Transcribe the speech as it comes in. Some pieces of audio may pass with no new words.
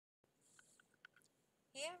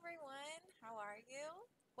Hey everyone, how are you?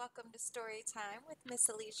 Welcome to Story Time with Miss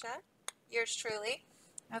Alicia, yours truly.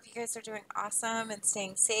 I hope you guys are doing awesome and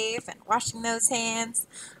staying safe and washing those hands.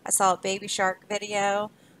 I saw a Baby Shark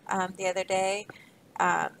video the other day.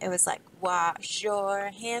 It was like, wash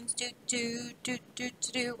your hands, do do do do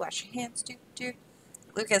do do, wash your hands, do do.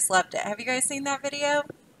 Lucas loved it. Have you guys seen that video?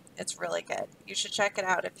 It's really good. You should check it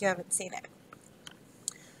out if you haven't seen it.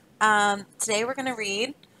 Today we're going to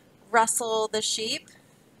read Russell the Sheep.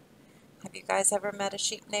 Have you guys ever met a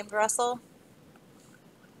sheep named Russell?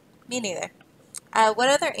 Me neither.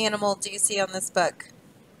 What other animal do you see on this book?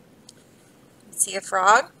 You see a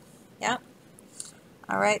frog? Yep.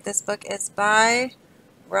 All right, this book is by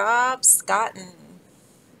Rob Scotton.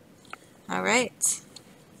 All right,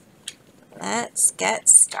 let's get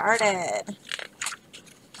started.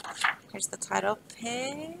 Here's the title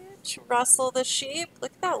page. Russell the sheep.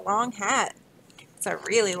 Look at that long hat. It's a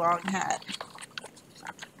really long hat.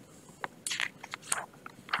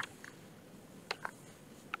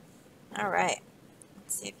 All right,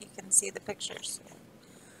 let's see if you can see the pictures.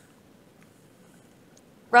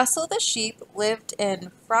 Russell the sheep lived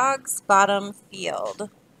in Frog's Bottom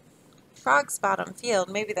Field. Frog's Bottom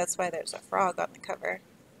Field, maybe that's why there's a frog on the cover.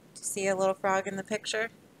 Do you see a little frog in the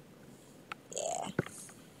picture? Yeah.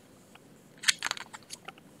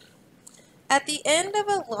 At the end of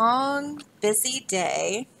a long, busy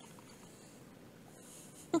day,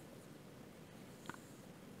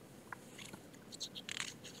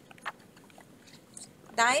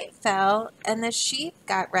 night fell and the sheep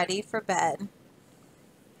got ready for bed.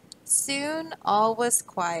 Soon all was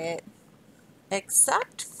quiet,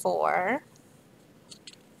 except for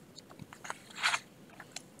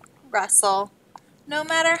Russell. No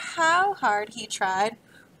matter how hard he tried,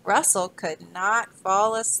 Russell could not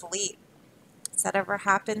fall asleep. Has that ever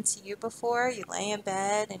happened to you before? You lay in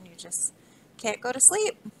bed and you just can't go to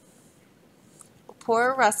sleep. Well,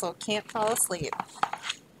 poor Russell can't fall asleep.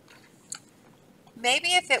 Maybe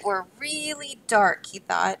if it were really dark, he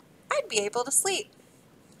thought, I'd be able to sleep.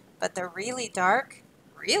 But the really dark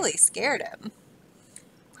really scared him.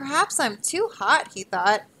 Perhaps I'm too hot, he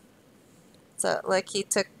thought. So, like, he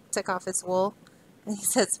took off his wool, and he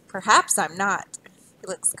says, perhaps I'm not. He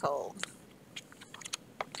looks cold.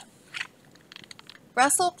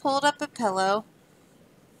 Russell pulled up a pillow.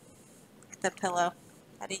 The pillow.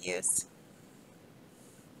 How to use.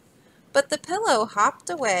 But the pillow hopped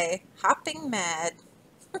away, hopping mad.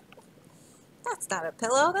 That's not a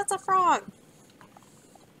pillow, that's a frog.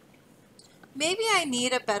 Maybe I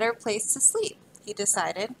need a better place to sleep, he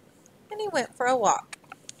decided, and he went for a walk.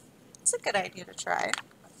 It's a good idea to try.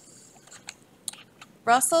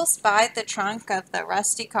 Russell spied the trunk of the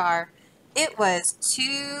rusty car. It was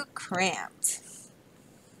too cramped.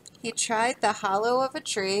 He tried the hollow of a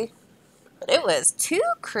tree, but it was too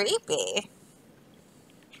creepy.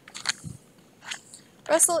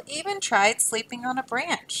 Russell even tried sleeping on a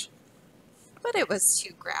branch, but it was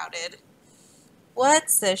too crowded.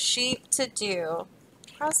 What's the sheep to do?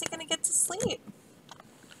 How's he going to get to sleep?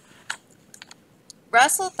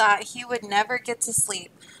 Russell thought he would never get to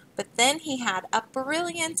sleep, but then he had a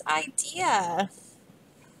brilliant idea.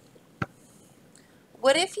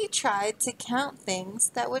 What if he tried to count things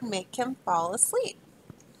that would make him fall asleep?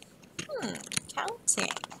 Counting.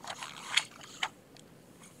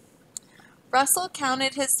 Russell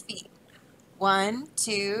counted his feet. 1,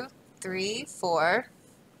 2, 3, 4.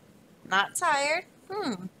 Not tired?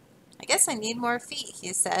 I guess I need more feet,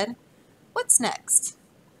 he said. What's next?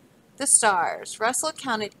 The stars. Russell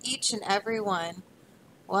counted each and every one.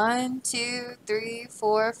 1, 2, 3,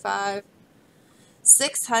 4, 5,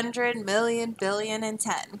 600 million billion and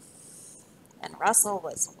 10. And Russell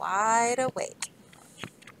was wide awake.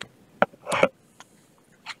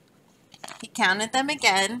 He counted them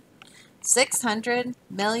again. 600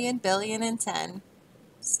 million billion and 10.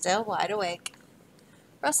 Still wide awake.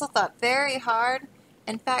 Russell thought very hard.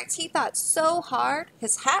 In fact, he thought so hard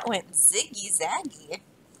his hat went ziggy-zaggy.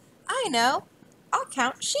 I know. I'll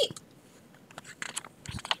count sheep.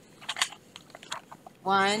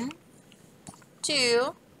 1,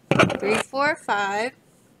 2, 3, 4, 5,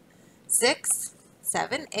 6,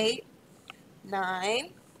 7, 8,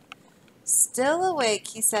 9. Still awake,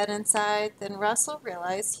 he said inside. Then Russell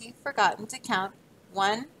realized he'd forgotten to count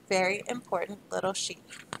one very important little sheep.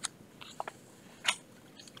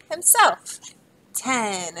 Himself.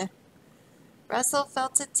 10. Russell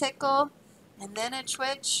felt a tickle, and then a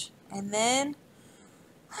twitch, and then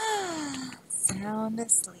sound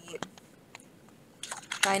asleep.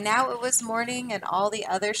 By now it was morning, and all the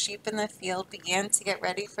other sheep in the field began to get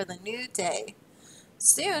ready for the new day.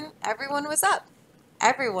 Soon everyone was up.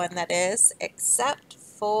 Everyone, that is, except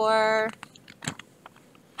for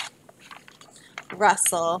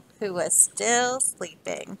Russell, who was still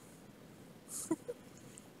sleeping.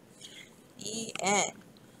 The end.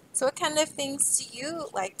 So what kind of things do you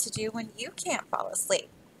like to do when you can't fall asleep?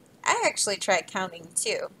 I actually try counting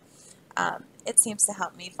too. It seems to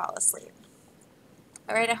help me fall asleep.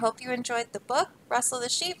 All right, I hope you enjoyed the book, Russell the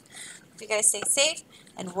Sheep. Hope you guys stay safe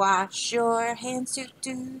and wash your hands, do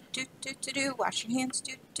do do do do do. Wash your hands,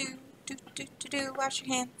 do do do do do do. Wash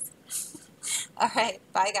your hands. All right,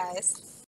 bye guys.